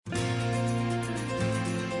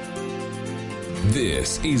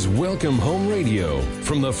This is Welcome Home Radio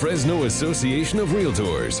from the Fresno Association of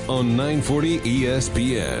Realtors on 940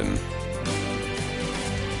 ESPN.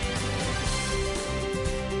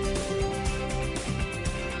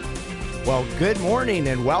 Well, good morning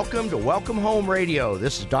and welcome to Welcome Home Radio.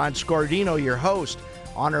 This is Don Scordino, your host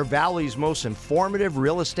on our Valley's most informative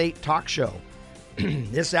real estate talk show.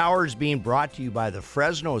 This hour is being brought to you by the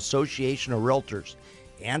Fresno Association of Realtors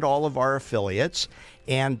and all of our affiliates.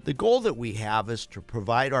 And the goal that we have is to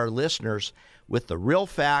provide our listeners with the real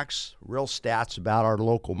facts, real stats about our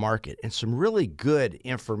local market, and some really good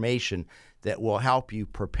information that will help you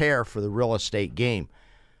prepare for the real estate game.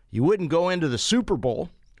 You wouldn't go into the Super Bowl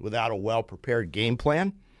without a well-prepared game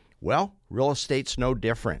plan. Well, real estate's no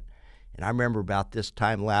different. And I remember about this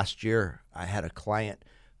time last year, I had a client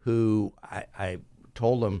who I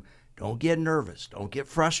told him, don't get nervous, don't get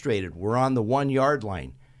frustrated. We're on the 1 yard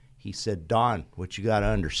line. He said, Don, what you got to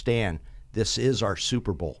understand, this is our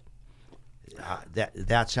Super Bowl.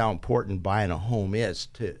 That's how important buying a home is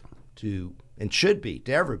to and should be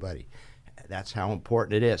to everybody. That's how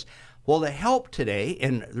important it is. Well, to help today,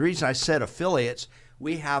 and the reason I said affiliates,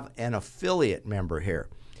 we have an affiliate member here.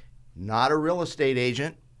 Not a real estate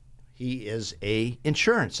agent. He is a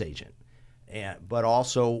insurance agent, but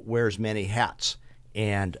also wears many hats.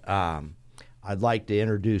 And I'd like to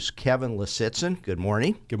introduce Kevin Lisitzen. Good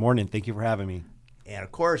morning. Good morning. Thank you for having me. And,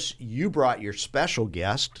 of course, you brought your special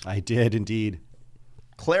guest. I did, indeed.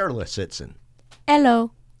 Claire Lisitzen.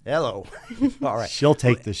 Hello. Hello. All right. She'll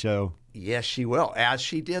take the show. Yes, she will, as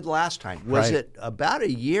she did last time. Was it about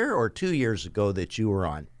a year or 2 years ago that you were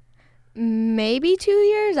on? Maybe 2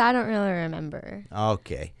 years? I don't really remember.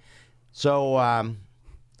 Okay. So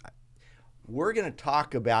we're going to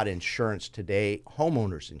talk about insurance today,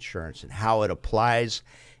 homeowners insurance, and how it applies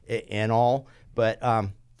and all. But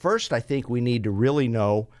first, I think we need to really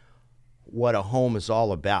know what a home is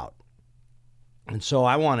all about. And so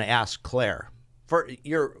I want to ask Claire, did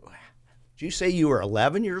you say you were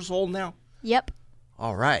 11 years old now? Yep.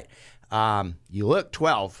 All right. You look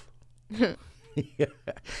 12.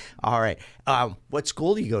 All right. What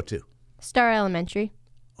school do you go to? Star Elementary.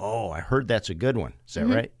 Oh, I heard that's a good one. Is that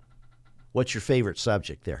right? What's your favorite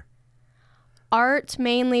subject there? Art,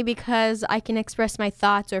 mainly because I can express my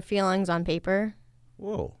thoughts or feelings on paper.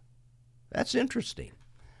 Whoa. That's interesting.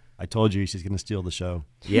 I told you she's going to steal the show.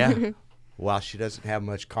 Yeah. Well, she doesn't have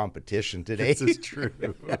much competition today. This is true.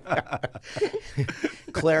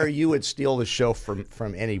 Claire, you would steal the show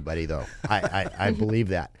from anybody, though. I believe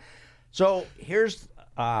that. So here's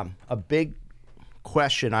a big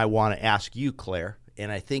question I want to ask you, Claire,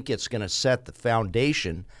 and I think it's going to set the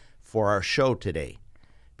foundation for our show today.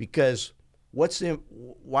 Because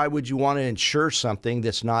why would you want to insure something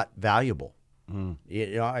that's not valuable?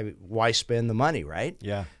 Why spend the money, right?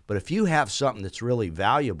 Yeah. But if you have something that's really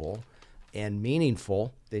valuable and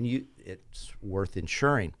meaningful, then it's worth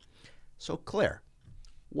insuring. So, Claire,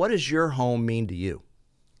 what does your home mean to you?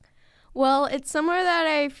 Well, it's somewhere that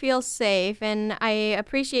I feel safe, and I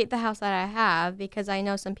appreciate the house that I have because I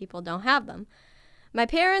know some people don't have them. My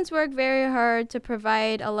parents work very hard to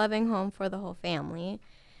provide a loving home for the whole family.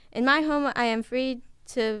 In my home, I am free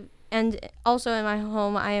to, and also in my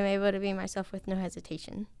home, I am able to be myself with no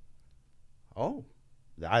hesitation. Oh,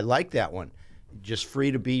 I like that one. Just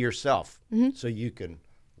free to be yourself, so you can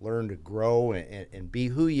learn to grow and be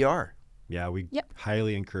who you are. Yeah, we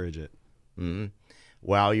highly encourage it. Mm-hmm.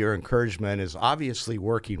 Well, your encouragement is obviously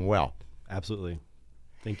working well. Absolutely.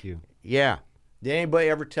 Thank you. Yeah. Did anybody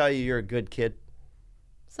ever tell you you're a good kid?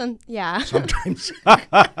 Yeah. Sometimes.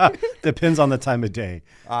 Depends on the time of day.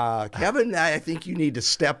 Kevin, I think you need to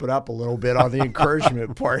step it up a little bit on the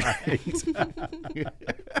encouragement part.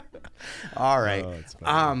 All right.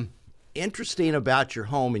 Oh, interesting about your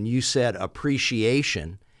home, and you said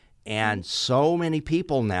appreciation, and so many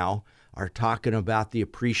people now are talking about the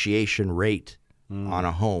appreciation rate on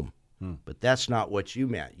a home. But that's not what you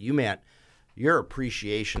meant. You meant your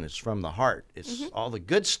appreciation is from the heart. It's all the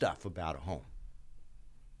good stuff about a home.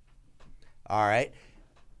 All right.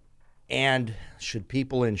 And should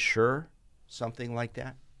people insure something like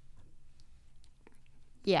that?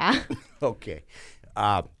 Yeah. Okay.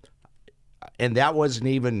 And that wasn't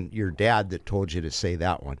even your dad that told you to say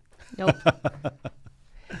that one. Nope.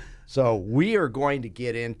 So we are going to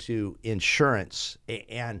get into insurance,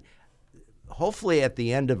 and hopefully at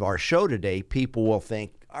the end of our show today, people will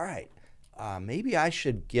think, all right, maybe I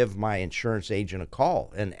should give my insurance agent a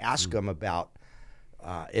call and ask them about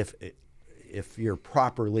if you're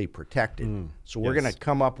properly protected. So we're going to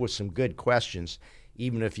come up with some good questions,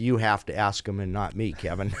 even if you have to ask them and not me,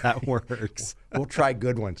 Kevin. That works. We'll try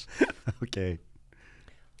good ones. Okay.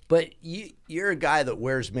 But you're a guy that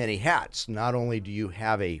wears many hats. Not only do you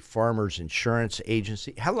have a farmer's insurance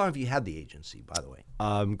agency. How long have you had the agency, by the way?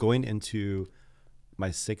 Going into my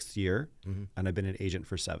 6th year, and I've been an agent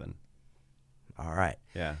for 7. All right.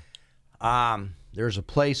 Yeah. There's a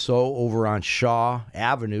place over on Shaw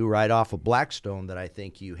Avenue right off of Blackstone that I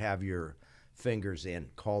think you have your fingers in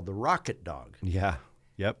called the Rocket Dog. Yeah.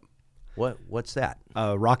 Yep. What's that?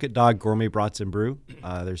 Rocket Dog Gourmet Brats and Brew.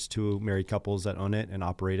 There's 2 married couples that own it and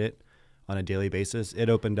operate it on a daily basis. It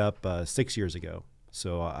opened up 6 years ago.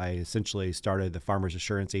 So I essentially started the Farmers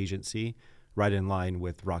Assurance Agency right in line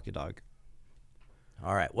with Rocket Dog.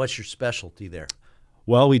 All right. What's your specialty there?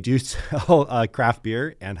 Well, we do sell craft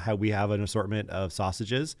beer, and we have an assortment of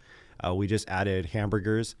sausages. We just added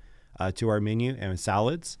hamburgers to our menu and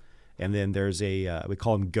salads. And then there's we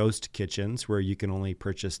call them ghost kitchens, where you can only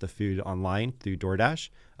purchase the food online through DoorDash.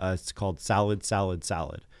 It's called Salad.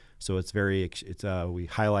 So it's we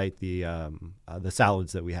highlight the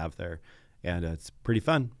salads that we have there, and it's pretty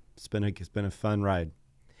fun. It's been a fun ride.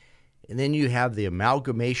 And then you have the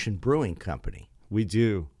Amalgamation Brewing Company. We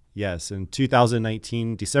do, yes. In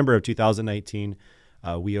 2019, December of 2019,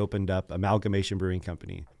 we opened up Amalgamation Brewing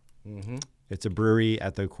Company. Mm-hmm. It's a brewery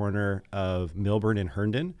at the corner of Milburn and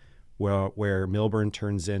Herndon, where Milburn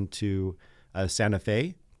turns into Santa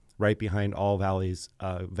Fe, right behind All Valley's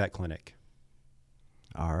vet clinic.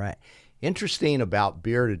 All right. Interesting about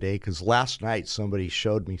beer today, because last night somebody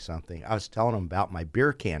showed me something. I was telling them about my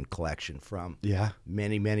beer can collection from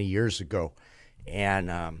many, many years ago.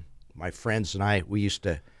 And my friends and I, we used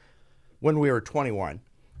to, when we were 21,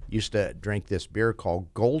 used to drink this beer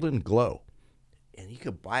called Golden Glow. And you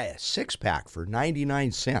could buy a 6-pack for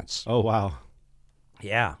 99 cents. Oh, wow.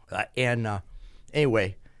 Yeah.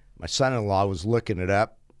 Anyway, my son-in-law was looking it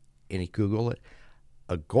up, and he Googled it.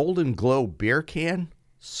 A Golden Glow beer can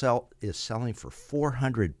is selling for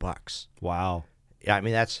 $400. Wow. Yeah, I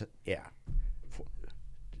mean,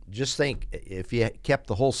 just think, if you kept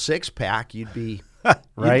the whole 6-pack, you'd be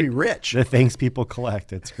right? You'd be rich. The things people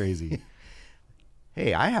collect, it's crazy.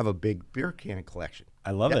 Hey, I have a big beer can collection.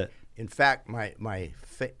 I love it. In fact, my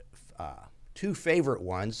 2 favorite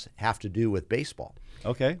ones have to do with baseball.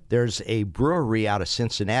 Okay. There's a brewery out of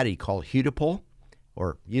Cincinnati called Hudipole,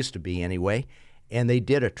 or used to be anyway, and they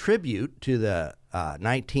did a tribute to the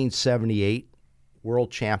 1978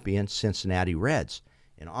 world champion Cincinnati Reds.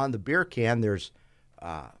 And on the beer can, there's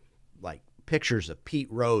like pictures of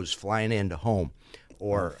Pete Rose flying into home.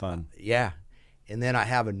 Or fun. Yeah. And then I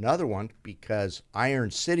have another one because Iron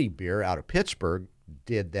City Beer out of Pittsburgh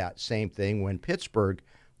did that same thing when Pittsburgh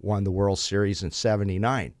won the World Series in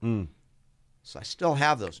 '79. So I still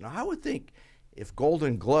have those. Now, I would think if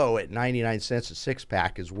Golden Glow at 99 cents a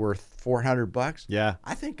 6-pack is worth $400, yeah,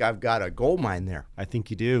 I think I've got a gold mine there. I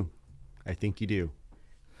think you do.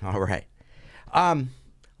 All right.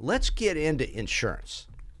 Let's get into insurance.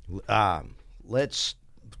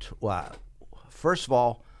 First of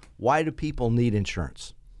all, why do people need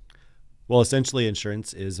insurance? Well, essentially,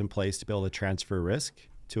 insurance is in place to be able to transfer risk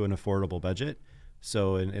to an affordable budget.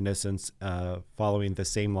 So in essence, following the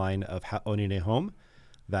same line of owning a home,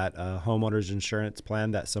 that homeowner's insurance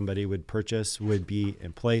plan that somebody would purchase would be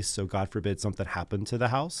in place. So God forbid something happened to the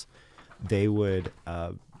house, they would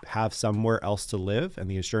have somewhere else to live, and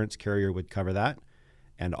the insurance carrier would cover that.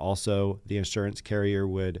 And also the insurance carrier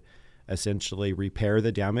would essentially repair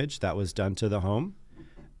the damage that was done to the home,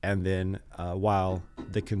 and then while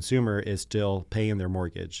the consumer is still paying their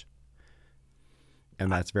mortgage.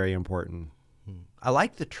 And that's very important. I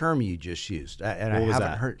like the term you just used, and I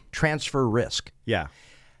haven't heard transfer risk. Yeah.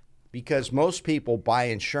 Because most people buy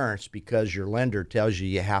insurance because your lender tells you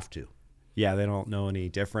you have to. Yeah, they don't know any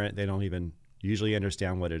different. They don't even usually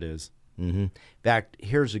understand what it is. Mm-hmm. In fact,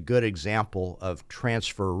 here's a good example of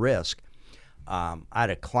transfer risk. I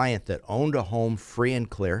had a client that owned a home free and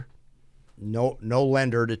clear, no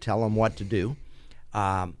lender to tell him what to do,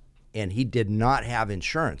 and he did not have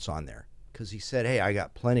insurance on there because he said, hey, I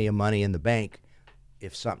got plenty of money in the bank.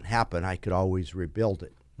 If something happened, I could always rebuild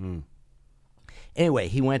it. Anyway,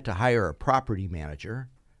 he went to hire a property manager,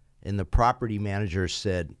 and the property manager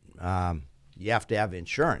said, you have to have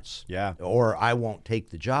insurance, or I won't take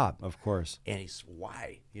the job. Of course. And he said,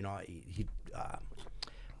 why? You know,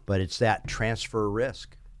 but it's that transfer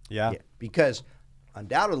risk. Yeah. Because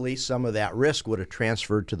undoubtedly some of that risk would have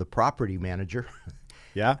transferred to the property manager.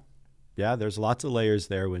 Yeah. There's lots of layers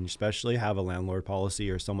there when you especially have a landlord policy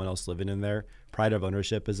or someone else living in there. Pride of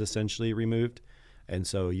ownership is essentially removed. And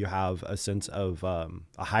so you have a sense of a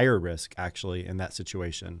higher risk actually in that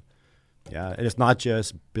situation. Yeah. And it's not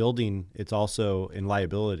just building, it's also in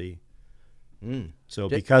liability. So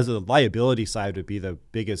because of the liability side would be the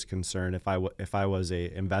biggest concern if I was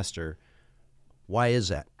a investor. Why is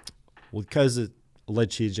that? Well, because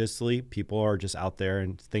litigiously people are just out there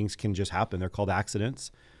and things can just happen. They're called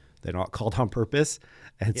accidents. They're not called on purpose.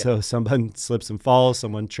 And so someone slips and falls,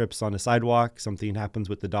 someone trips on a sidewalk, something happens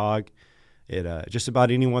with the dog. Just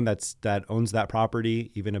about anyone that owns that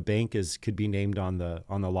property, even a bank, could be named on the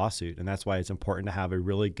lawsuit. And that's why it's important to have a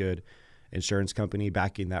really good insurance company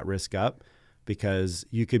backing that risk up, because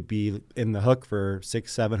you could be in the hook for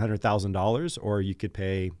 $600,000-$700,000, or you could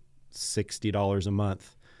pay $60 a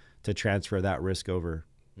month to transfer that risk over.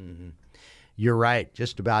 Mm-hmm. You're right.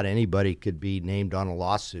 Just about anybody could be named on a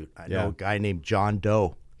lawsuit. I know a guy named John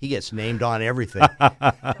Doe. He gets named on everything.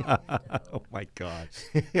 Oh, my gosh.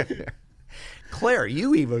 Claire,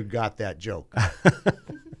 you even got that joke.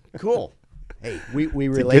 Cool. Hey, we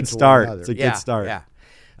relate to one start. It's a good start.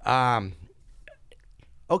 Yeah.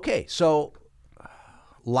 Okay, so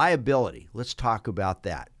liability. Let's talk about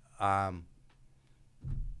that.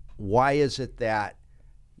 Why is it that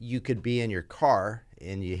you could be in your car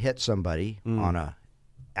and you hit somebody on a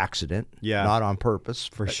accident, not on purpose,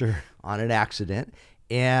 for sure, on an accident,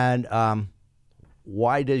 and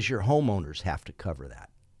why does your homeowners have to cover that?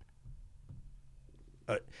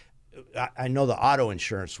 I know the auto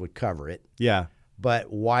insurance would cover it. Yeah.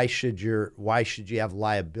 But why should you have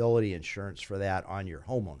liability insurance for that on your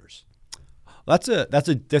homeowners? That's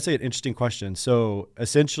an interesting question. So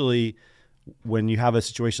essentially, when you have a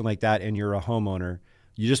situation like that and you're a homeowner,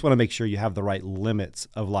 you just want to make sure you have the right limits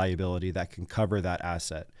of liability that can cover that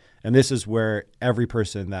asset. And this is where every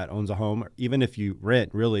person that owns a home, even if you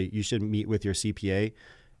rent, really, you should meet with your CPA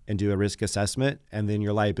and do a risk assessment. And then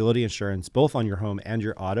your liability insurance, both on your home and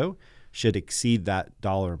your auto, should exceed that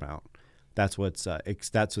dollar amount. That's what's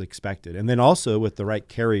expected. And then also with the right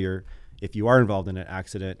carrier, if you are involved in an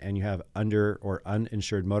accident and you have under or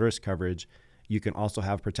uninsured motorist coverage, you can also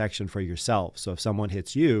have protection for yourself. So if someone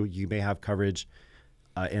hits you, you may have coverage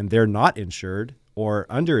and they're not insured or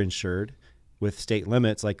underinsured with state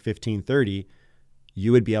limits like 1530,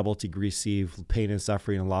 you would be able to receive pain and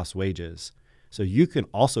suffering and lost wages. So you can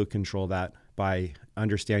also control that by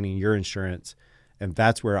understanding your insurance. And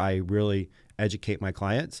that's where I really educate my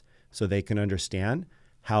clients so they can understand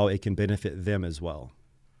how it can benefit them as well.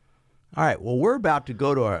 All right. Well, we're about to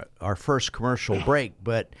go to our first commercial break,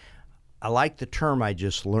 but I like the term I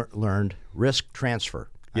just learned, risk transfer.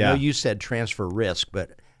 I know you said transfer risk,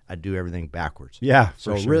 but I do everything backwards. Yeah,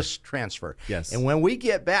 so sure. Risk transfer. Yes. And when we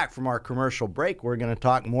get back from our commercial break, we're going to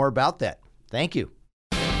talk more about that. Thank you.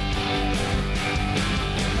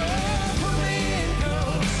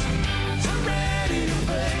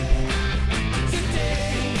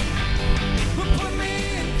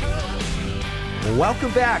 Well,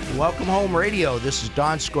 welcome back to Welcome Home Radio. This is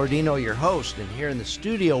Don Scordino, your host, and here in the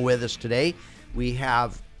studio with us today, we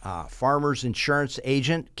have Farmers Insurance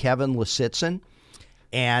agent Kevin Lisitzin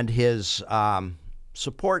and his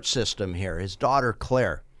support system here, his daughter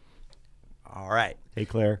Claire. All right. Hey,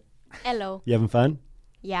 Claire. Hello. You having fun?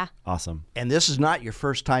 Yeah. Awesome. And this is not your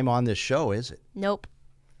first time on this show, is it? Nope.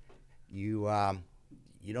 You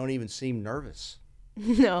don't even seem nervous.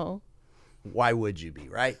 No. Why would you be,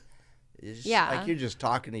 right? It's like you're just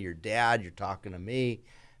talking to your dad, you're talking to me.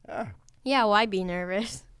 Yeah, why be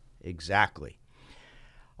nervous? Exactly.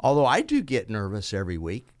 Although I do get nervous every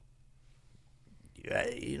week.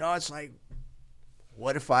 You know, it's like,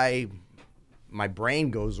 what if my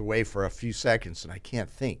brain goes away for a few seconds and I can't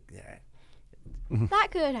think?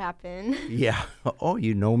 That could happen. Yeah. Oh,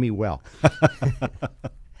 you know me well.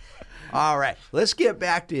 All right. Let's get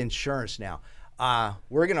back to insurance now.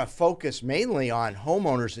 We're going to focus mainly on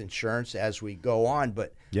homeowners insurance as we go on,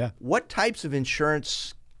 but what types of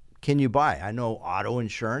insurance can you buy? I know auto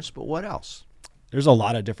insurance, but what else? There's a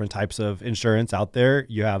lot of different types of insurance out there.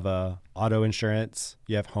 You have auto insurance,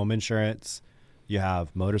 you have home insurance, you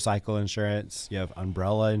have motorcycle insurance, you have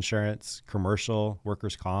umbrella insurance, commercial,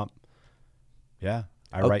 workers' comp. Yeah,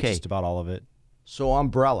 I write just about all of it. So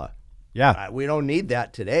umbrella. Yeah. We don't need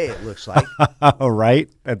that today, it looks like. Oh, right?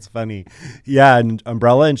 That's funny. Yeah, and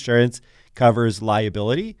umbrella insurance covers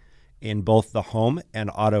liability in both the home and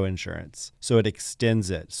auto insurance. So it extends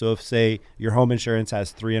it. So if, say, your home insurance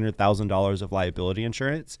has $300,000 of liability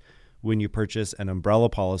insurance, when you purchase an umbrella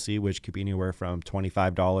policy, which could be anywhere from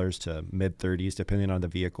 $25 to mid-30s, depending on the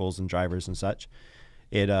vehicles and drivers and such,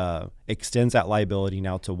 it extends that liability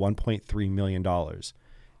now to $1.3 million.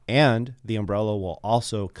 And the umbrella will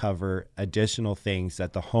also cover additional things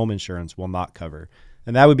that the home insurance will not cover.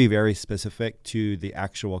 And that would be very specific to the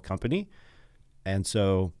actual company. And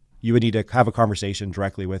so you would need to have a conversation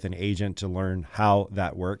directly with an agent to learn how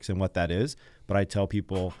that works and what that is. But I tell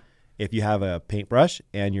people, if you have a paintbrush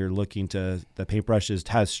and you're looking to, the paintbrush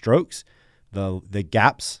has strokes, the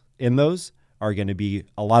gaps in those are going to be,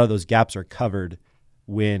 a lot of those gaps are covered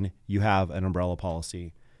when you have an umbrella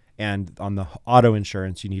policy. And on the auto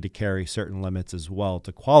insurance, you need to carry certain limits as well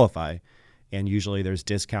to qualify. And usually there's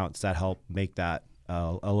discounts that help make that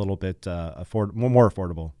a little bit more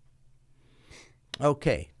affordable.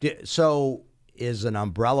 Okay. So is an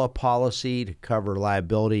umbrella policy to cover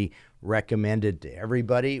liability recommended to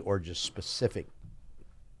everybody or just specific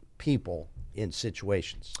people in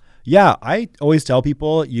situations? Yeah, I always tell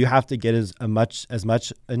people you have to get as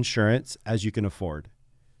much insurance as you can afford,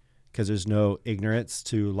 because there's no ignorance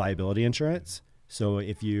to liability insurance. So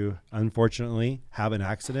if you unfortunately have an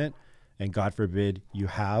accident and God forbid you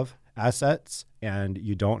have assets and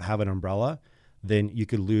you don't have an umbrella, then you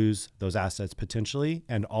could lose those assets potentially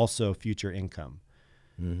and also future income.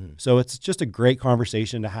 Mm-hmm. So it's just a great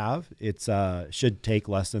conversation to have. It should take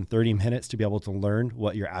less than 30 minutes to be able to learn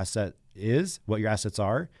what your asset is, what your assets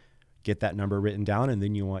are, get that number written down, and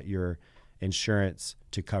then you want your insurance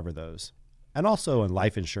to cover those. And also in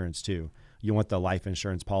life insurance too. You want the life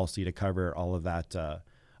insurance policy to cover all that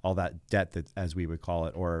debt, that, as we would call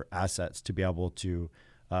it, or assets, to be able to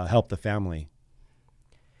help the family.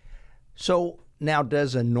 So now,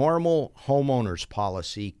 does a normal homeowner's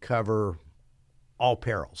policy cover all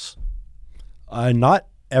perils? Not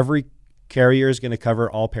every carrier is going to cover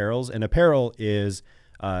all perils, and a peril is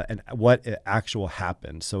what actual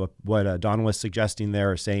happened. So what Don was suggesting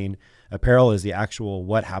there, saying a peril is the actual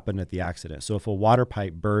what happened at the accident. So if a water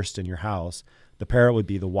pipe burst in your house, the peril would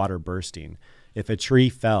be the water bursting. If a tree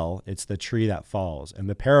fell, it's the tree that falls. And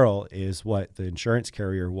the peril is what the insurance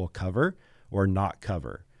carrier will cover or not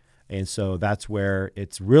cover. And so that's where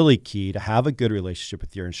it's really key to have a good relationship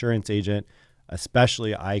with your insurance agent.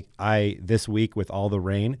 Especially I this week with all the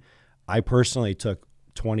rain, I personally took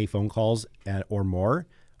 20 phone calls or more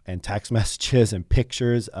and text messages and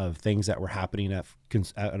pictures of things that were happening at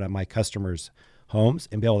my customers' homes,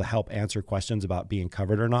 and be able to help answer questions about being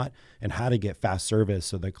covered or not and how to get fast service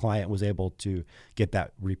so the client was able to get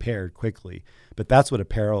that repaired quickly. But that's what a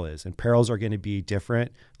peril is, and perils are going to be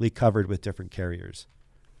differently covered with different carriers.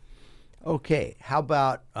 Okay, how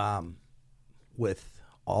about with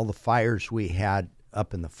all the fires we had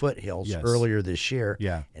up in the foothills earlier this year,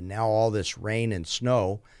 and now all this rain and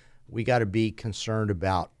snow, we got to be concerned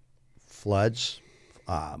about floods,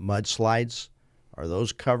 mudslides. Are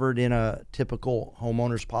those covered in a typical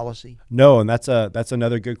homeowner's policy? No, and that's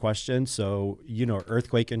another good question. So,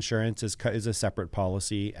 earthquake insurance is a separate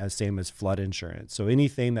policy, as same as flood insurance. So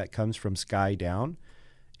anything that comes from sky down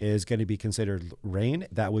is going to be considered rain.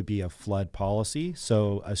 That would be a flood policy.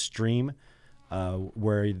 So a stream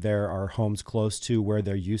where there are homes close to where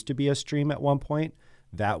there used to be a stream at one point,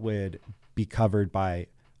 that would be covered by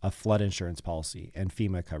a flood insurance policy, and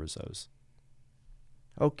FEMA covers those.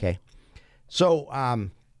 Okay. So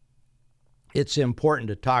it's important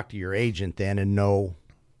to talk to your agent then and know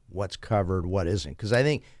what's covered, what isn't. Because I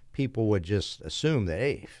think people would just assume that,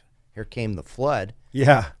 hey, here came the flood.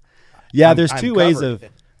 Yeah. There's two ways of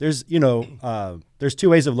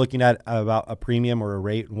looking at about a premium or a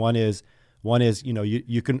rate. One is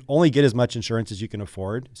you can only get as much insurance as you can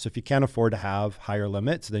afford. So if you can't afford to have higher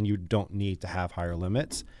limits, then you don't need to have higher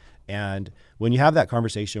limits. And when you have that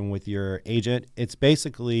conversation with your agent, it's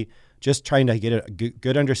basically just trying to get a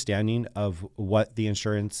good understanding of what the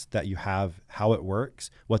insurance that you have, how it works,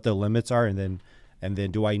 what the limits are, and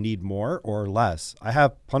then do I need more or less? I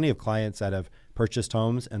have plenty of clients that have purchased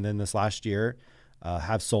homes and then this last year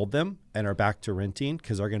have sold them and are back to renting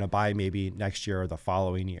because they're going to buy maybe next year or the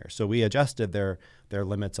following year. So we adjusted their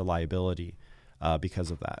limits of liability because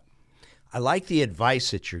of that. I like the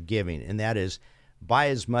advice that you're giving, and that is buy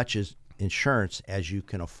as much as insurance as you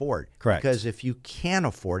can afford. Correct. Because if you can't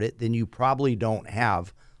afford it, then you probably don't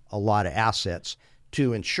have a lot of assets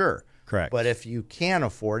to insure. Correct. But if you can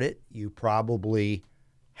afford it, you probably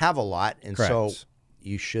have a lot, and Correct. So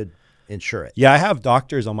you should insure it. Yeah, I have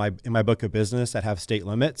doctors in my book of business that have state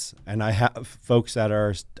limits, and I have folks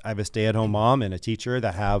I have a stay-at-home mom and a teacher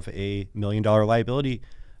that have a $1 million liability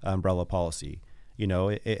umbrella policy.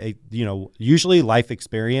 Usually life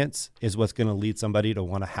experience is what's going to lead somebody to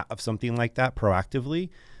want to have something like that proactively,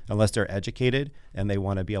 unless they're educated and they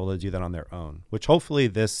want to be able to do that on their own, which hopefully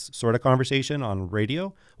this sort of conversation on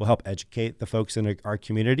radio will help educate the folks in our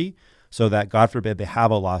community so that, God forbid, they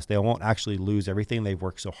have a loss, they won't actually lose everything they've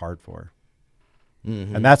worked so hard for.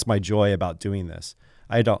 Mm-hmm. And that's my joy about doing this.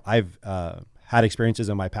 I've had experiences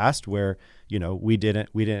in my past where, we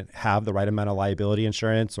didn't have the right amount of liability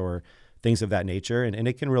insurance or things of that nature. And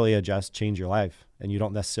it can really change your life. And you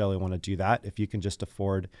don't necessarily want to do that if you can just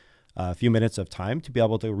afford a few minutes of time to be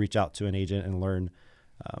able to reach out to an agent and learn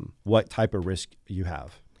what type of risk you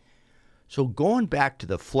have. So going back to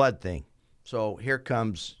the flood thing, so here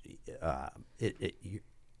comes,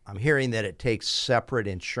 I'm hearing that it takes separate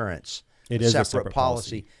insurance, it is separate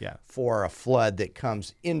policy yeah. for a flood that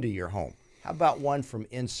comes into your home. How about one from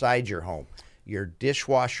inside your home? Your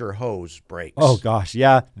dishwasher hose breaks. Oh, gosh.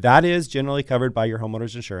 Yeah, that is generally covered by your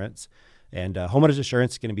homeowner's insurance. And homeowner's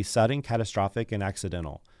insurance is going to be sudden, catastrophic, and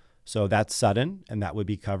accidental. So that's sudden, and that would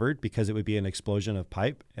be covered because it would be an explosion of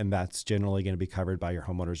pipe, and that's generally going to be covered by your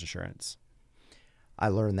homeowner's insurance. I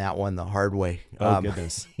learned that one the hard way. Oh,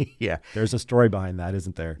 goodness. Yeah. There's a story behind that,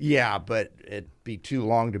 isn't there? Yeah, but it'd be too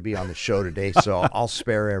long to be on the show today, so I'll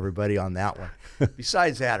spare everybody on that one.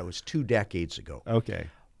 Besides that, it was 2 decades ago. Okay.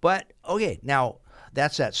 But, okay, now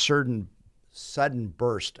that's that sudden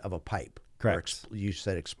burst of a pipe. Correct. You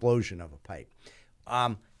said explosion of a pipe.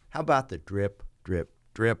 How about the drip, drip,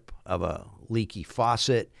 drip of a leaky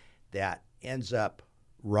faucet that ends up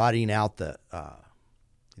rotting out the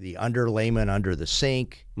underlayment under the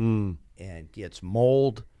sink and gets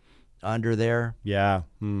mold under there? Yeah.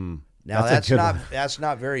 Now that's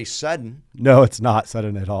not very sudden. No, it's not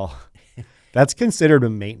sudden at all. That's considered a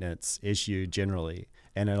maintenance issue generally.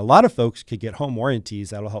 And then a lot of folks could get home warranties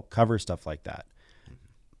that'll help cover stuff like that.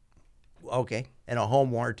 Okay. And a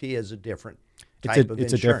home warranty is a different type of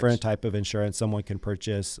insurance. It's a different type of insurance someone can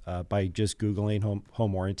purchase by just Googling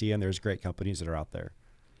home warranty, and there's great companies that are out there.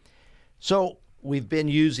 So we've been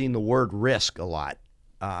using the word risk a lot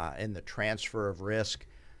in the transfer of risk.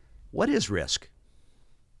 What is risk?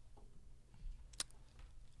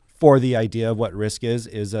 For the idea of what risk is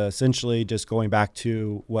essentially just going back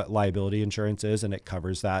to what liability insurance is, and it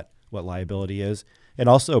covers that, what liability is. And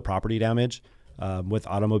also property damage with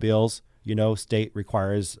automobiles. State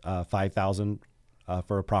requires $5,000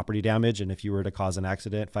 for a property damage, and if you were to cause an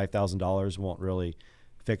accident, $5,000 won't really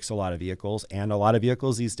fix a lot of vehicles. And a lot of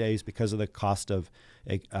vehicles these days, because of the cost of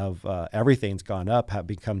everything's gone up, have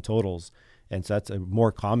become totals, and so that's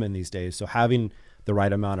more common these days. So having the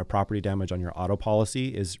right amount of property damage on your auto policy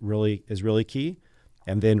is really key.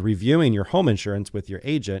 And then reviewing your home insurance with your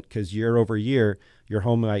agent, because year over year, your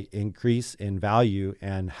home might increase in value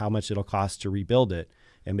and how much it'll cost to rebuild it,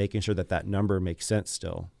 and making sure that number makes sense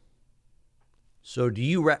still. So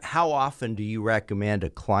how often do you recommend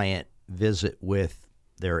a client visit with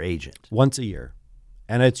their agent? Once a year.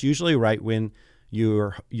 And it's usually right when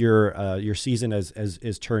your season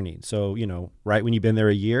is turning. So, right when you've been there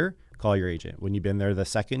a year, call your agent. When you've been there the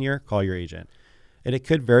second year, call your agent. And it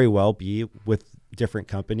could very well be with different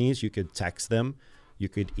companies. You could text them, you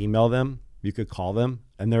could email them, you could call them,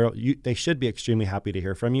 and they should be extremely happy to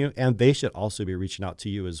hear from you. And they should also be reaching out to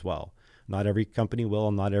you as well. Not every company will,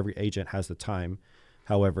 and not every agent has the time.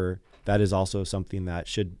 However, that is also something that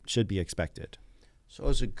should be expected. So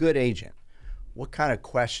as a good agent, what kind of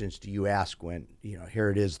questions do you ask when, here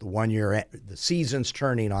it is, the season's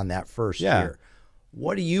turning on that first year?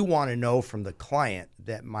 What do you want to know from the client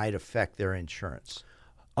that might affect their insurance?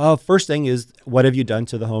 First thing is, what have you done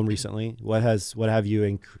to the home recently? What have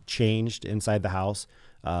you changed inside the house?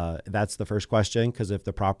 That's the first question, because if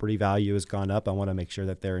the property value has gone up, I want to make sure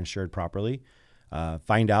that they're insured properly.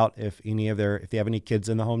 Find out if they have any kids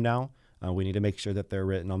in the home now. We need to make sure that they're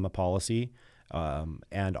written on the policy.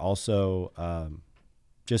 And also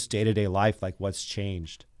just day-to-day life, like what's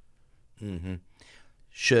changed. Mm-hmm.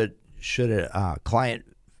 Should a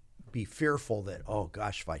client be fearful that, oh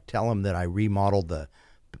gosh, if I tell him that I remodeled the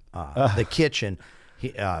kitchen,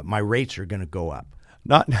 my rates are going to go up?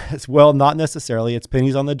 Not necessarily. It's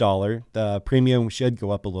pennies on the dollar. The premium should go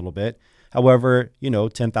up a little bit. However,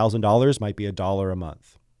 $10,000 might be $1 a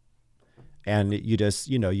month. And you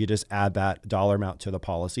just add that dollar amount to the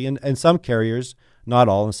policy. And some carriers, not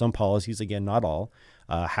all, and some policies, again, not all,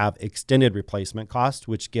 have extended replacement cost,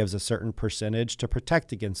 which gives a certain percentage to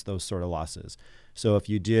protect against those sort of losses. So if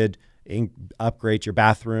you did upgrade your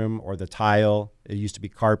bathroom or the tile, it used to be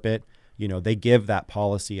carpet, they give that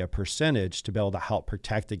policy a percentage to be able to help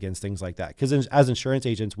protect against things like that. Because as insurance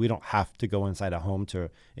agents, we don't have to go inside a home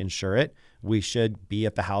to insure it. We should be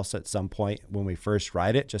at the house at some point when we first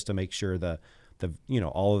write it, just to make sure the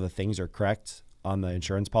all of the things are correct on the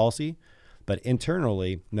insurance policy. But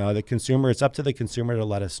internally, no, it's up to the consumer to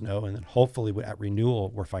let us know, and then hopefully at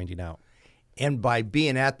renewal we're finding out. And by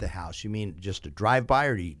being at the house, you mean just a drive-by,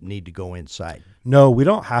 or do you need to go inside? No, we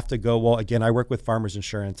don't have to go. Well, again, I work with Farmers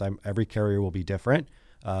Insurance. Every carrier will be different.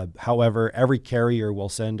 However, every carrier will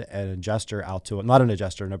send an adjuster out to it, not an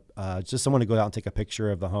adjuster, just someone to go out and take a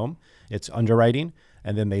picture of the home. It's underwriting,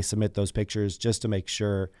 and then they submit those pictures just to make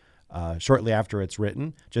sure, shortly after it's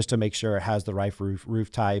written, just to make sure it has the right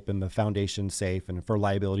roof type and the foundation safe, and for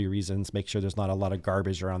liability reasons, make sure there's not a lot of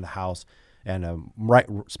garbage around the house. And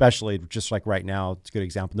especially just like right now, it's a good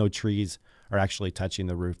example, no trees are actually touching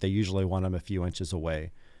the roof. They usually want them a few inches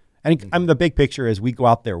away. And the big picture is we go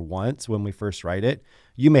out there once when we first write it.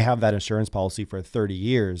 You may have that insurance policy for 30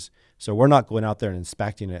 years. So we're not going out there and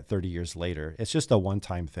inspecting it 30 years later. It's just a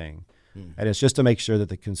one-time thing. And it's just to make sure that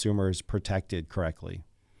the consumer is protected correctly.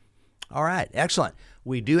 All right. Excellent.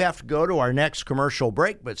 We do have to go to our next commercial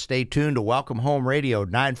break, but stay tuned to Welcome Home Radio,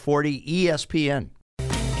 940 ESPN.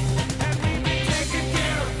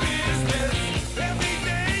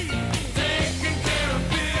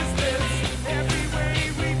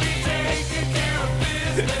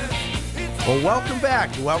 Well, welcome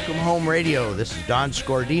back to Welcome Home Radio. This is Don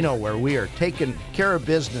Scordino, where we are taking care of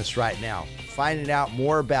business right now, finding out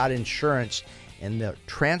more about insurance and the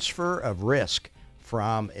transfer of risk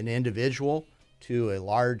from an individual to a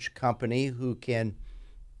large company who can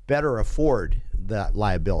better afford that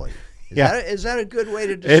liability. Is that a good way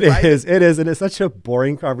to describe it? It is, and it's such a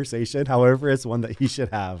boring conversation. However, it's one that you should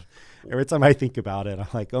have. Every time I think about it, I'm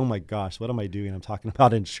like, oh my gosh, what am I doing? I'm talking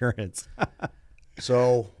about insurance.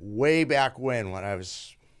 So way back when I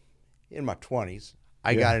was in my 20s,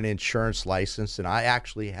 I got an insurance license, and I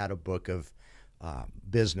actually had a book of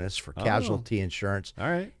business for casualty insurance. All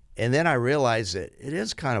right. And then I realized that it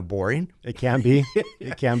is kind of boring. It can be.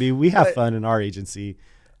 It can be. We have fun in our agency.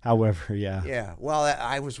 However, Yeah. Well,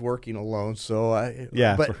 I was working alone, so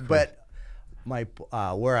But my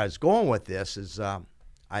where I was going with this is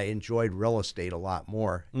I enjoyed real estate a lot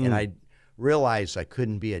more, and I realized I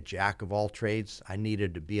couldn't be a jack of all trades. I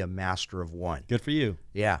needed to be a master of one. Good for you.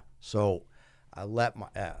 Yeah. So I let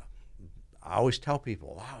I always tell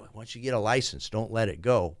people, once you get a license, don't let it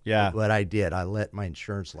go. Yeah. But I did. I let my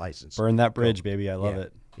insurance license burn that bridge, baby. I love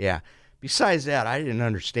it. Yeah. Besides that, I didn't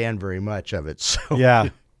understand very much of it. So yeah.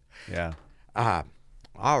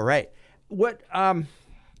 All right. What?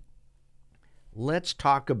 Let's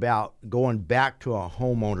talk about going back to a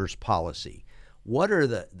homeowner's policy. What are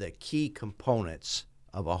the key components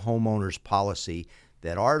of a homeowner's policy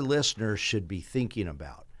that our listeners should be thinking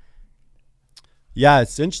about? Yeah,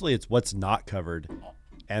 essentially it's what's not covered.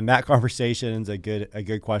 And that conversation is a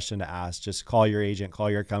good question to ask. Just call your agent, call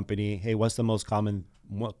your company. Hey, what's the most common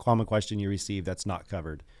question you receive that's not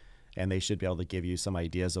covered? And they should be able to give you some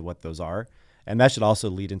ideas of what those are. And that should also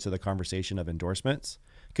lead into the conversation of endorsements,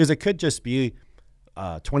 because it could just be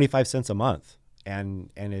 25 cents a month. And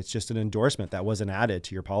it's just an endorsement that wasn't added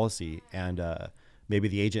to your policy. And maybe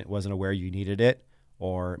the agent wasn't aware you needed it,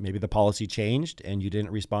 or maybe the policy changed and you didn't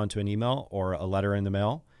respond to an email or a letter in the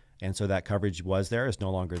mail. And so that coverage was there, is no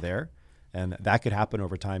longer there. And that could happen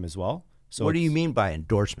over time as well. So what do you mean by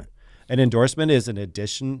endorsement? An endorsement is an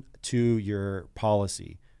addition to your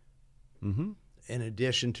policy. In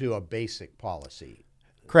addition to a basic policy.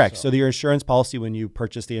 Correct. So your insurance policy, when you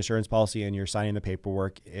purchase the insurance policy and you're signing the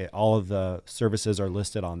paperwork, all of the services are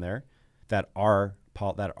listed on there that are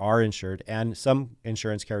insured. And some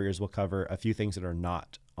insurance carriers will cover a few things that are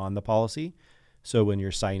not on the policy. So when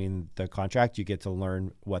you're signing the contract, you get to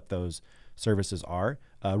learn what those services are.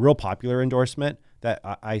 A real popular endorsement that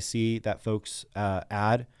I see that folks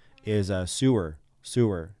add is a sewer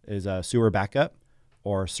backup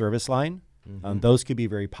or service line. Those could be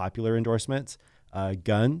very popular endorsements.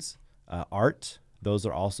 Guns, art, those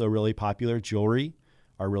are also really popular. Jewelry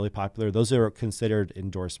are really popular. Those are considered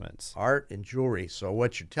endorsements. Art and jewelry. So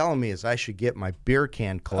what you're telling me is I should get my beer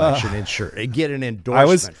can collection insured and get an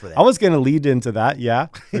endorsement for that. I was going to lead into that. Yeah,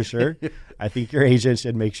 for sure. I think your agent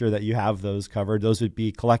should make sure that you have those covered. Those would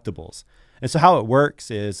be collectibles. And so how it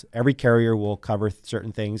works is every carrier will cover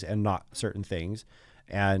certain things and not certain things.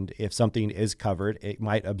 And if something is covered, it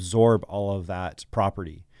might absorb all of that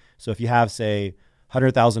property. So if you have, say,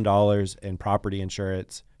 $100,000 in property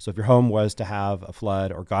insurance, so if your home was to have a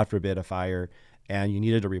flood or, God forbid, a fire, and you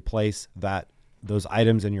needed to replace those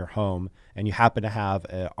items in your home, and you happen to have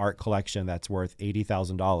an art collection that's worth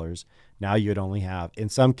 $80,000, now you'd only have, in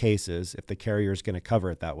some cases, if the carrier is going to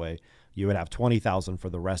cover it that way, you would have $20,000 for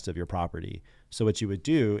the rest of your property. So what you would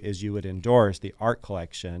do is you would endorse the art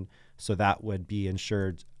collection, so that would be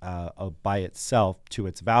insured by itself to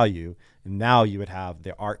its value. And now you would have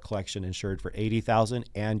the art collection insured for $80,000,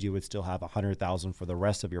 and you would still have $100,000 for the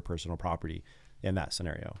rest of your personal property in that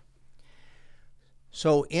scenario.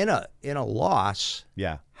 So in a loss,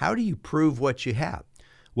 how do you prove what you have?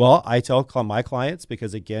 Well, I tell my clients,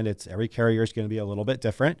 because again, it's every carrier is going to be a little bit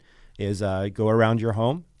different, is go around your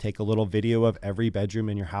home, take a little video of every bedroom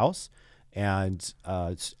in your house, and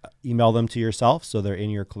email them to yourself so they're in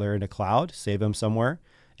your Clear in a cloud, save them somewhere.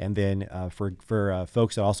 And then for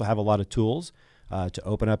folks that also have a lot of tools, to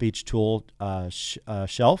open up each tool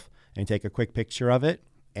shelf and take a quick picture of it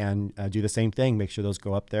and do the same thing, make sure those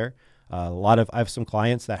go up there. I have some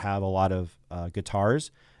clients that have a lot of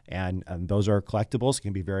guitars, and those are collectibles,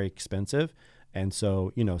 can be very expensive. And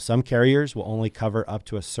so, some carriers will only cover up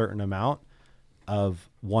to a certain amount of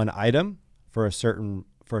one item for a certain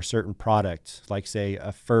product, like say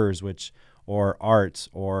furs, or arts,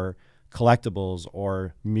 or collectibles,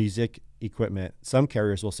 or music equipment. Some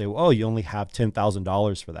carriers will say, well, oh, you only have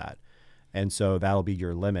 $10,000 for that. And so that'll be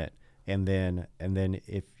your limit. And then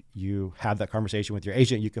if you have that conversation with your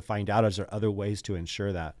agent, you can find out, is there other ways to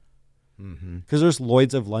insure that? Because there's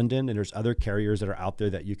Lloyd's of London and there's other carriers that are out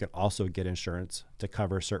there that you can also get insurance to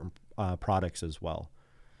cover certain products as well.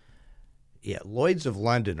 Yeah, Lloyd's of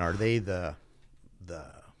London, are they the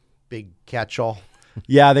big catch-all?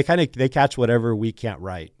 Yeah, they catch whatever we can't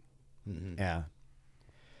write. Yeah.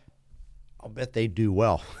 I'll bet they do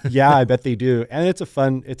well. Yeah, I bet they do. And it's a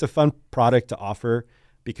fun product to offer,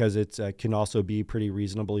 because it can also be pretty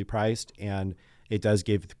reasonably priced, and it does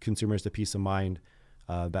give consumers the peace of mind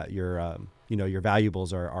that your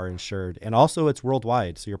valuables are insured. And also it's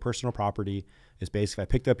worldwide. So your personal property is basically, if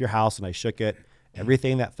I picked up your house and I shook it,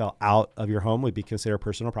 everything that fell out of your home would be considered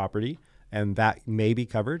personal property, and that may be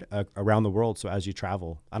covered around the world. So as you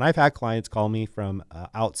travel, and I've had clients call me from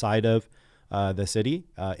outside of the city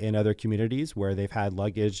in other communities where they've had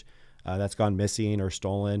luggage that's gone missing or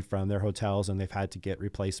stolen from their hotels, and they've had to get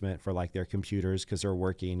replacement for like their computers because they're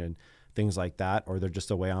working and things like that, or they're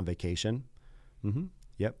just away on vacation.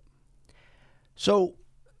 Yep. So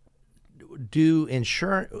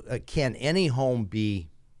can any home be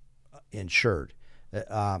insured?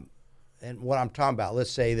 And what I'm talking about,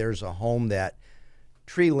 let's say there's a home that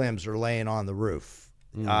tree limbs are laying on the roof,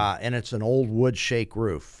 and it's an old wood shake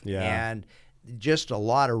roof, and just a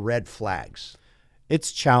lot of red flags.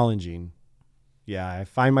 It's challenging. Yeah, I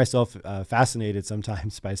find myself fascinated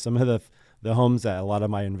sometimes by some of the homes that a lot of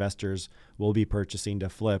my investors will be purchasing to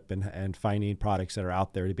flip, and finding products that are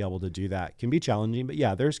out there to be able to do that can be challenging. But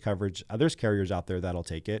yeah, there's coverage. There's carriers out there that'll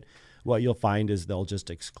take it. What you'll find is they'll just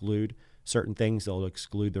exclude certain things. They'll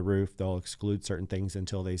exclude the roof. They'll exclude certain things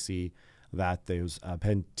until they see that those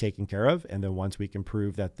been taken care of. And then once we can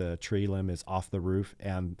prove that the tree limb is off the roof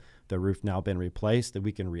and the roof now been replaced, then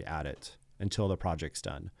we can re-add it until the project's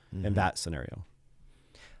done in that scenario.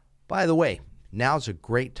 By the way, now's a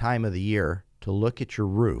great time of the year to look at your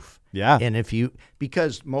roof. Yeah. And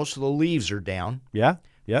because most of the leaves are down. Yeah.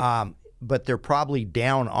 Yeah. But they're probably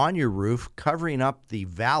down on your roof, covering up the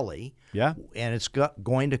valley. Yeah. And it's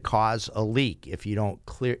going to cause a leak if you don't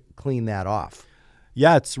clean that off.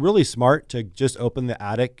 Yeah, it's really smart to just open the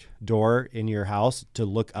attic door in your house to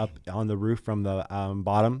look up on the roof from the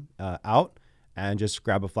bottom out, and just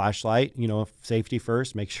grab a flashlight. Safety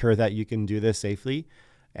first. Make sure that you can do this safely,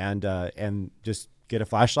 and just get a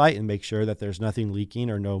flashlight and make sure that there's nothing leaking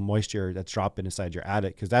or no moisture that's dropping inside your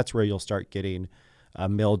attic, because that's where you'll start getting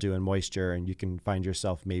mildew and moisture, and you can find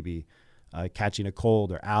yourself maybe catching a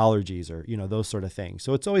cold or allergies or those sort of things.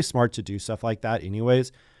 So it's always smart to do stuff like that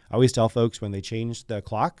anyways. I always tell folks, when they change the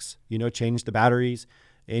clocks, change the batteries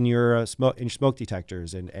in your smoke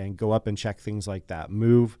detectors, and go up and check things like that.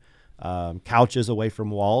 Move couches away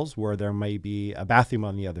from walls where there may be a bathroom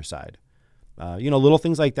on the other side. Little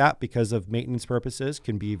things like that, because of maintenance purposes,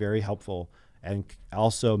 can be very helpful, and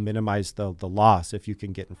also minimize the loss if you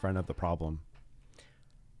can get in front of the problem.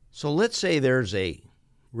 So let's say there's a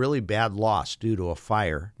really bad loss due to a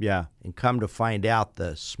fire. Yeah. And come to find out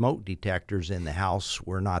the smoke detectors in the house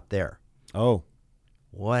were not there. Oh.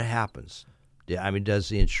 What happens? Does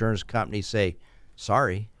the insurance company say,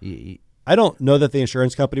 sorry? I don't know that the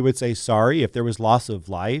insurance company would say sorry. If there was loss of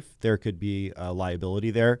life, there could be a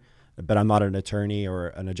liability there. But I'm not an attorney or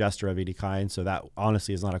an adjuster of any kind, so that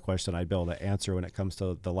honestly is not a question I'd be able to answer when it comes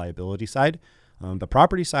to the liability side. The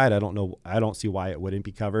property side, I don't know. I don't see why it wouldn't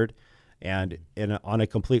be covered. And on a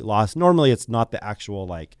complete loss, normally it's not the actual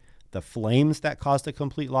the flames that caused a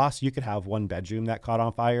complete loss. You could have one bedroom that caught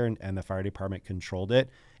on fire and the fire department controlled it,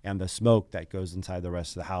 and the smoke that goes inside the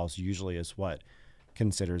rest of the house usually is what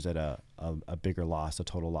considers it a bigger loss, a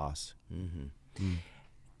total loss. Mm-hmm.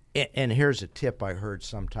 And here's a tip I heard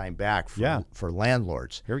some time back for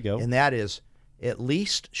landlords. Here we go. And that is, at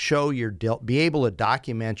least show be able to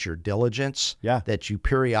document your diligence that you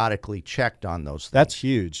periodically checked on those things. That's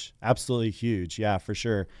huge. Absolutely huge. Yeah, for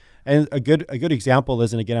sure. And a good example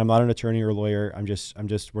is, and again, I'm not an attorney or lawyer.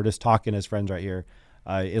 We're just talking as friends right here.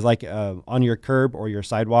 Is like on your curb or your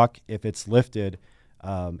sidewalk, if it's lifted,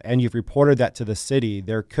 and you've reported that to the city,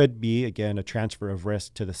 there could be, again, a transfer of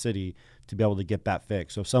risk to the city to be able to get that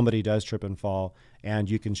fixed. So if somebody does trip and fall and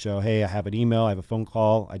you can show, hey, I have an email, I have a phone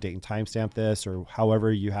call, I date and timestamp this, or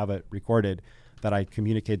however you have it recorded, that I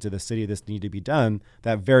communicated to the city this need to be done,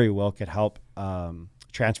 that very well could help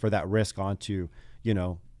transfer that risk onto,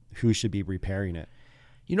 who should be repairing it.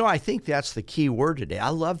 I think that's the key word today. I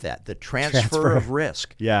love that, the transfer of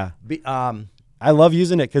risk. Yeah. I love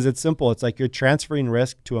using it because it's simple. It's like you're transferring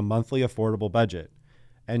risk to a monthly affordable budget.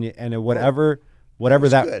 And whatever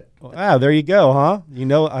that. Good. Wow, there you go, huh?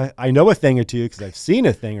 I know a thing or two because I've seen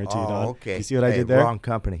a thing or two, Don. Okay. You see what I did there? Wrong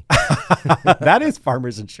company. That is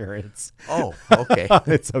Farmers Insurance. Oh, okay.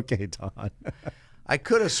 It's okay, Don. I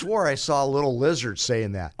could have swore I saw a little lizard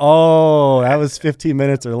saying that. Oh, that was 15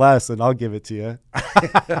 minutes or less, and I'll give it to you.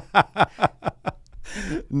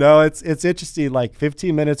 No, it's interesting. Like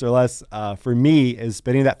 15 minutes or less for me is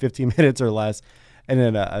spending that 15 minutes or less. And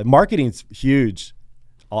then marketing's huge.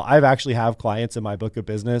 I've actually have clients in my book of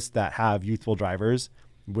business that have youthful drivers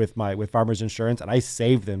with Farmers Insurance, and I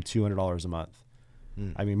save them $200 a month.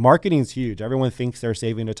 I mean, marketing's huge. Everyone thinks they're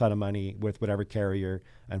saving a ton of money with whatever carrier,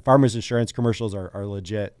 and Farmers Insurance commercials are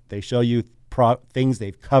legit. They show you things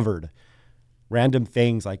they've covered, random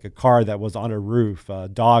things like a car that was on a roof, a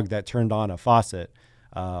dog that turned on a faucet,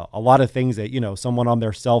 a lot of things that, someone on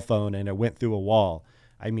their cell phone and it went through a wall.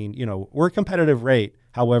 I mean, we're a competitive rate.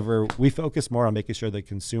 However, we focus more on making sure the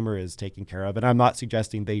consumer is taken care of. And I'm not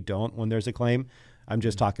suggesting they don't when there's a claim. I'm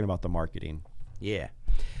just talking about the marketing. Yeah.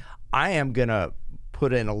 I am going to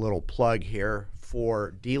put in a little plug here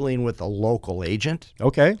for dealing with a local agent.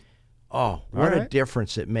 Okay. Oh, what a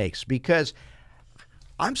difference it makes. Because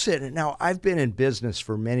I've been in business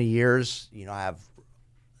for many years.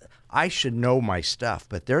 I should know my stuff,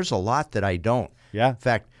 but there's a lot that I don't. Yeah. In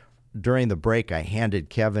fact, during the break, I handed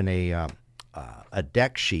Kevin a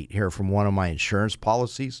deck sheet here from one of my insurance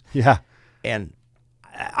policies. Yeah. And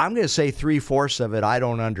I'm going to say 3/4 of it I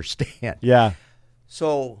don't understand. Yeah.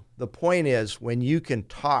 So the point is, when you can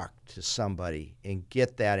talk to somebody and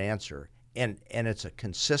get that answer, and it's a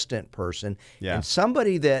consistent person, and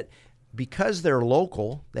somebody that, because they're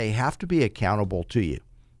local, they have to be accountable to you.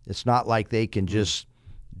 It's not like they can just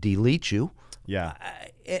delete you. Yeah.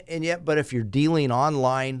 And yet, but if you're dealing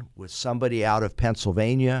online with somebody out of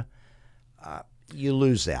Pennsylvania, you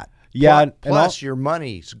lose that. Yeah. Plus your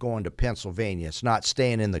money's going to Pennsylvania. It's not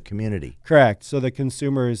staying in the community. Correct. So the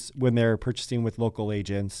consumers, when they're purchasing with local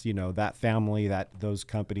agents, that family, that those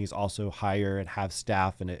companies also hire and have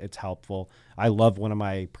staff, and it's helpful. I love when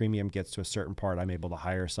my premium gets to a certain part, I'm able to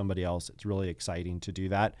hire somebody else. It's really exciting to do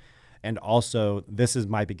that. And also, this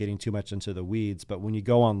might be getting too much into the weeds, but when you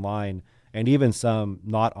go online, and even some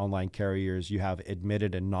not online carriers, you have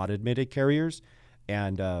admitted and not admitted carriers.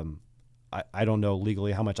 And I don't know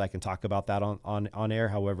legally how much I can talk about that on air.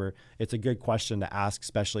 However, it's a good question to ask,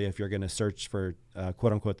 especially if you're going to search for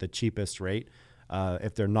quote unquote the cheapest rate.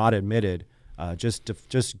 If they're not admitted, just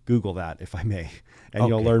Google that, if I may, and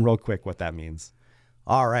you'll learn real quick what that means.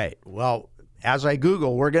 All right. Well, as I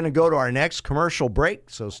Google, we're going to go to our next commercial break.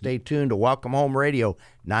 So stay tuned to Welcome Home Radio,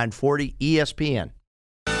 940 ESPN.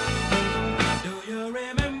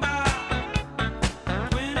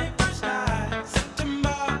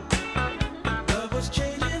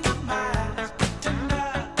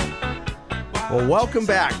 Well, welcome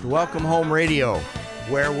back to Welcome Home Radio,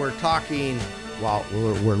 where we're talking,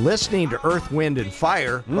 we're listening to Earth, Wind, and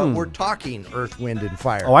Fire, but we're talking Earth, Wind, and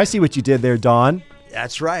Fire. Oh, I see what you did there, Don.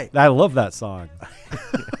 That's right. I love that song.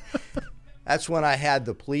 That's when I had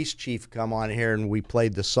the police chief come on here and we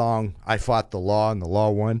played the song, I Fought the Law and the Law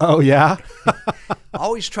Won. Oh, yeah?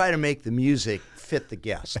 Always try to make the music fit the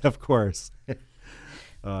guest. Of course.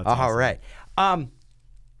 All awesome. Right.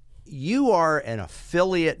 You are an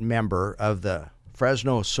affiliate member of the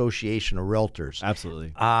Fresno Association of Realtors.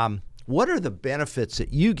 Absolutely. What are the benefits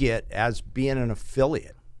that you get as being an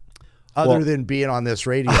affiliate, other than being on this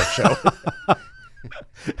radio show?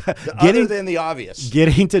 Other than the obvious.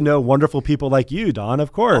 Getting to know wonderful people like you, Don,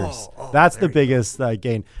 of course. That's the biggest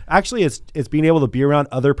gain. Actually, it's being able to be around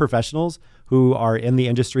other professionals who are in the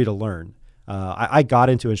industry to learn. I got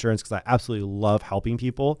into insurance because I absolutely love helping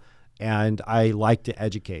people, and I like to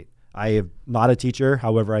educate. I am not a teacher.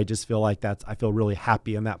 However, I just feel like I feel really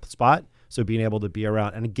happy in that spot. So being able to be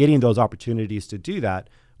around and getting those opportunities to do that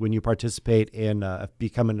when you participate in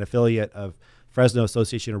becoming an affiliate of Fresno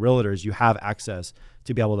Association of Realtors, you have access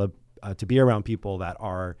to be able to be around people that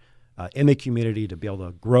are in the community, to be able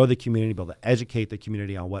to grow the community, be able to educate the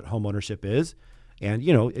community on what home ownership is. And,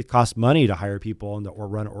 it costs money to hire people or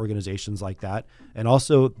run organizations like that. And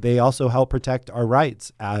also, they also help protect our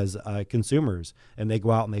rights as consumers. And they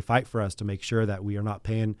go out and they fight for us to make sure that we are not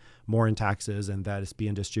paying more in taxes and that it's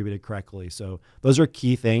being distributed correctly. So those are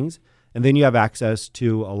key things. And then you have access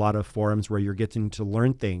to a lot of forums where you're getting to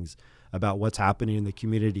learn things about what's happening in the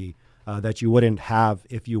community that you wouldn't have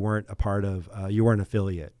if you weren't a part of, you weren't an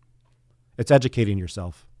affiliate. It's educating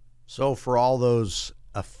yourself. So for all those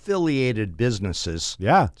affiliated businesses,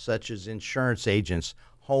 such as insurance agents,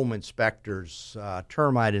 home inspectors,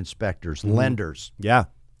 termite inspectors, lenders,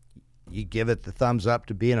 you give it the thumbs up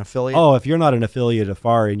to be an affiliate? Oh, if you're not an affiliate of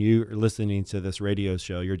FAR and you're listening to this radio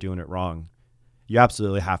show, you're doing it wrong. You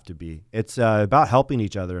absolutely have to be. It's about helping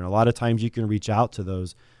each other, and a lot of times you can reach out to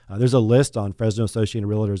those. There's a list on Fresno Associated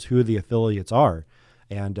Realtors who the affiliates are.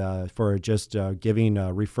 And for just giving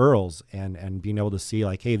referrals and being able to see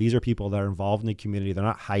like, hey, these are people that are involved in the community. They're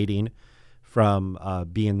not hiding from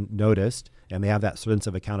being noticed, and they have that sense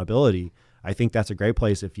of accountability. I think that's a great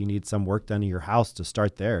place if you need some work done in your house to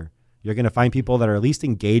start there. You're going to find people that are at least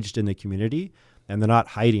engaged in the community, and they're not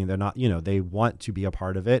hiding. They're not, they want to be a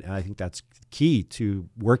part of it. And I think that's key to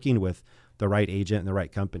working with the right agent and the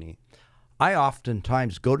right company. I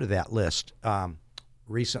oftentimes go to that list.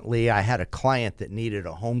 Recently, I had a client that needed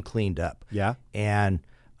a home cleaned up. Yeah. And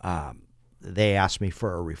they asked me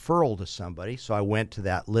for a referral to somebody. So I went to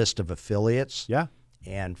that list of affiliates. Yeah.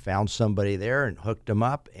 And found somebody there and hooked them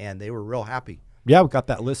up, and they were real happy. Yeah, we got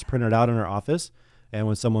that list printed out in our office. And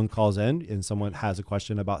when someone calls in and someone has a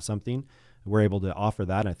question about something, we're able to offer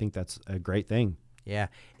that. And I think that's a great thing. Yeah.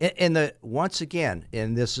 And once again,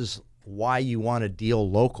 and this is why you want to deal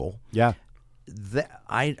local. Yeah.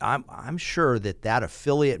 I'm sure that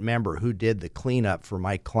affiliate member who did the cleanup for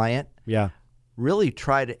my client really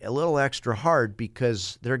tried a little extra hard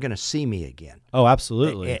because they're going to see me again. Oh,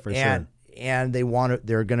 absolutely, for sure. And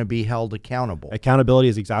they're going to be held accountable. Accountability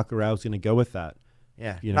is exactly where I was going to go with that.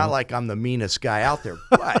 Yeah, not like I'm the meanest guy out there,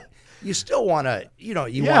 but you still want to, you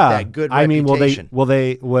want that good reputation.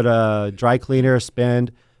 Would a dry cleaner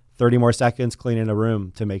spend 30 more seconds cleaning a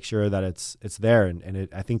room to make sure that it's there? And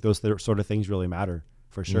I think those sort of things really matter,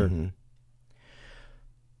 for sure. Mm-hmm.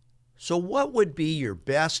 So what would be your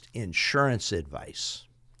best insurance advice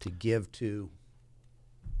to give to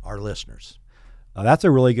our listeners? That's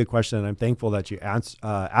a really good question, and I'm thankful that you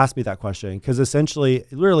asked me that question, because essentially,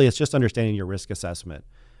 really, it's just understanding your risk assessment.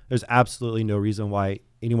 There's absolutely no reason why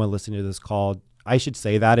anyone listening to this call, I should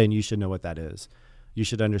say that, and you should know what that is. You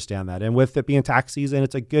should understand that. And with it being tax season,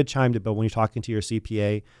 it's a good time to, but when you're talking to your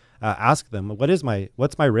CPA, ask them,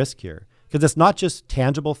 what's my risk here? Because it's not just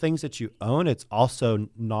tangible things that you own, it's also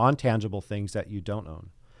non-tangible things that you don't own.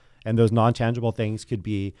 And those non-tangible things could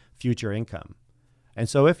be future income. And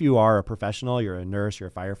so if you are a professional, you're a nurse, you're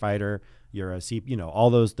a firefighter, you're all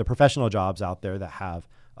those, the professional jobs out there that have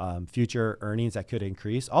future earnings that could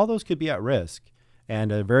increase, all those could be at risk.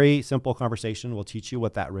 And a very simple conversation will teach you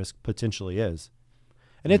what that risk potentially is.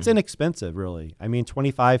 And it's inexpensive, really. I mean,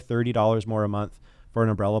 $25, $30 more a month for an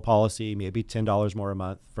umbrella policy, maybe $10 more a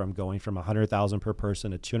month from going from $100,000 per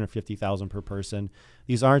person to $250,000 per person.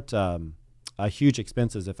 These aren't huge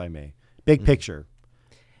expenses, if I may. Big picture.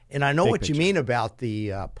 And I know what you mean about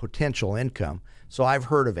the potential income. So I've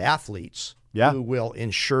heard of athletes who will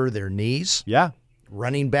insure their knees. Yeah.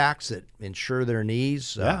 Running backs that insure their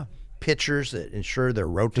knees. Pitchers that insure their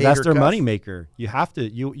rotator That's their cuff. moneymaker. You have to.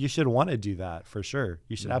 You should want to do that for sure.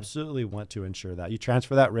 You should absolutely want to insure that. You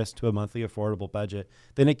transfer that risk to a monthly affordable budget.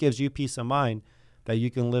 Then it gives you peace of mind that you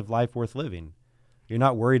can live life worth living. You're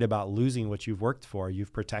not worried about losing what you've worked for.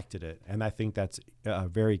 You've protected it. And I think that's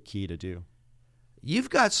very key to do. You've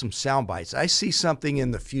got some sound bites. I see something in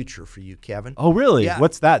the future for you, Kevin. Oh, really? Yeah.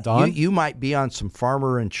 What's that, Don? You might be on some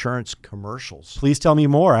farmer insurance commercials. Please tell me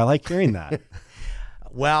more. I like hearing that.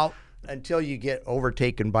 Well, until you get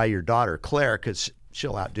overtaken by your daughter, Claire, because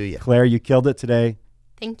she'll outdo you. Claire, you killed it today.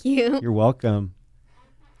 Thank you. You're welcome.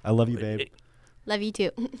 I love you, babe. Love you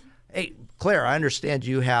too. Hey, Claire, I understand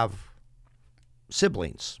you have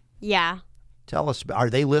siblings. Yeah. Tell us,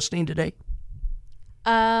 are they listening today?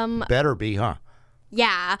 Better be, huh?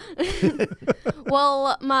 Yeah.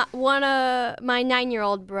 Well, my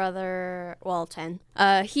 9-year-old brother, 10,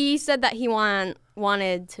 he said that he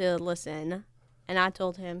wanted to listen, and I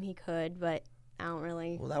told him he could, but I don't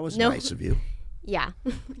really. Well, that was nice of you. Yeah.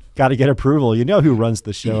 Got to get approval. You know who runs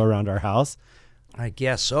the show around our house. I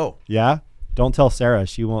guess so. Yeah? Don't tell Sarah.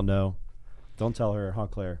 She won't know. Don't tell her, huh,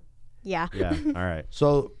 Claire? Yeah. Yeah. All right.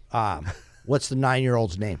 So, what's the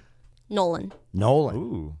 9-year-old's name? Nolan. Nolan.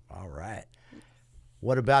 Ooh. All right.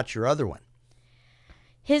 What about your other one?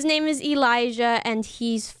 His name is Elijah, and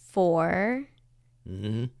he's 4.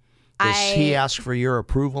 Mm-hmm. Does he ask for your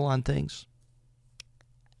approval on things?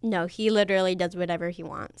 No, he literally does whatever he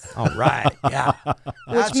wants. All right, yeah.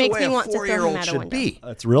 Which makes me want to throw him out a window. Be.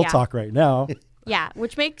 That's real talk right now. Yeah,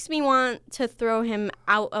 which makes me want to throw him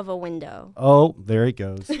out of a window. Oh, there he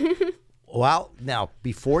goes. Well, now,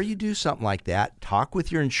 before you do something like that, talk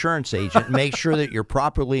with your insurance agent and make sure that you're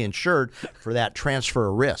properly insured for that transfer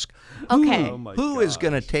of risk. Okay. Who is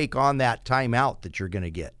going to take on that timeout that you're going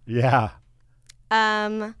to get? Yeah.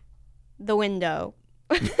 The window.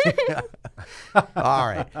 All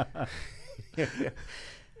right.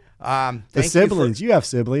 The siblings. You have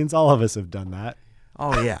siblings. All of us have done that.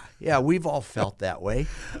 Oh, yeah. Yeah, we've all felt that way,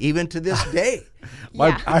 even to this day.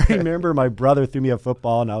 I remember my brother threw me a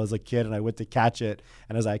football, and I was a kid, and I went to catch it.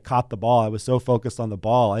 And as I caught the ball, I was so focused on the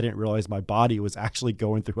ball, I didn't realize my body was actually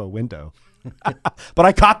going through a window. But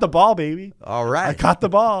I caught the ball, baby. All right. I caught the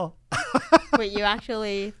ball. Wait, you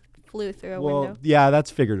actually flew through a window? Yeah, that's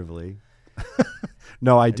figuratively.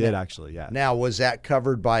 No, I did actually, yeah. Now, was that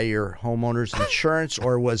covered by your homeowner's insurance,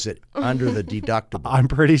 or was it under the deductible? I'm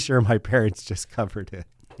pretty sure my parents just covered it.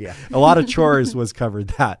 Yeah. A lot of chores was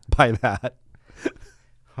covered by that.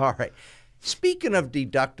 All right. Speaking of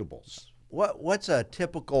deductibles, what's a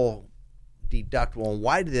typical deductible, and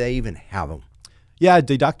why do they even have them? Yeah,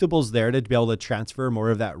 deductibles there to be able to transfer more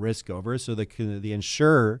of that risk over, so the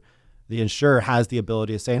insurer has the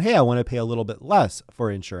ability of saying, hey, I want to pay a little bit less for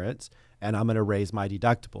insurance, and I'm going to raise my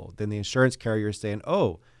deductible. Then the insurance carrier is saying,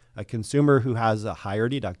 oh, a consumer who has a higher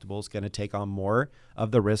deductible is going to take on more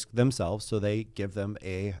of the risk themselves, so they give them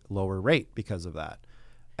a lower rate because of that.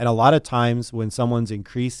 And a lot of times when someone's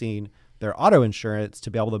increasing their auto insurance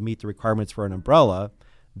to be able to meet the requirements for an umbrella,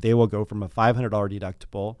 they will go from a $500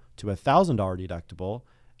 deductible to a $1,000 deductible.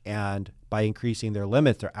 And by increasing their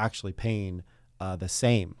limits, they're actually paying the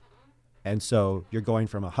same. And so you're going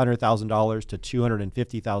from $100,000 to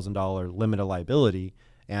 $250,000 limit of liability,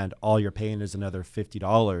 and all you're paying is another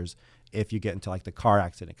 $50 if you get into like the car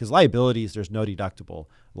accident. Because liabilities, there's no deductible.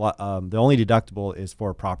 The only deductible is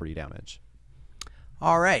for property damage.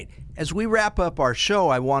 All right. As we wrap up our show,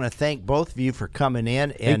 I want to thank both of you for coming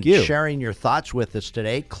in and sharing your thoughts with us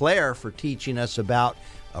today. Claire for teaching us about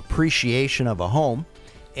appreciation of a home,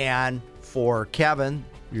 and for Kevin,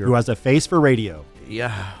 who has a face for radio.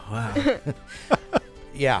 Yeah. Wow.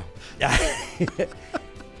 Yeah.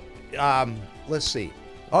 Let's see.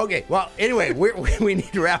 Okay. Well, anyway, we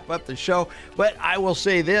need to wrap up the show, but I will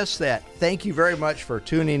say this, that thank you very much for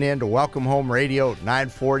tuning in to Welcome Home Radio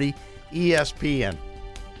 940 ESPN.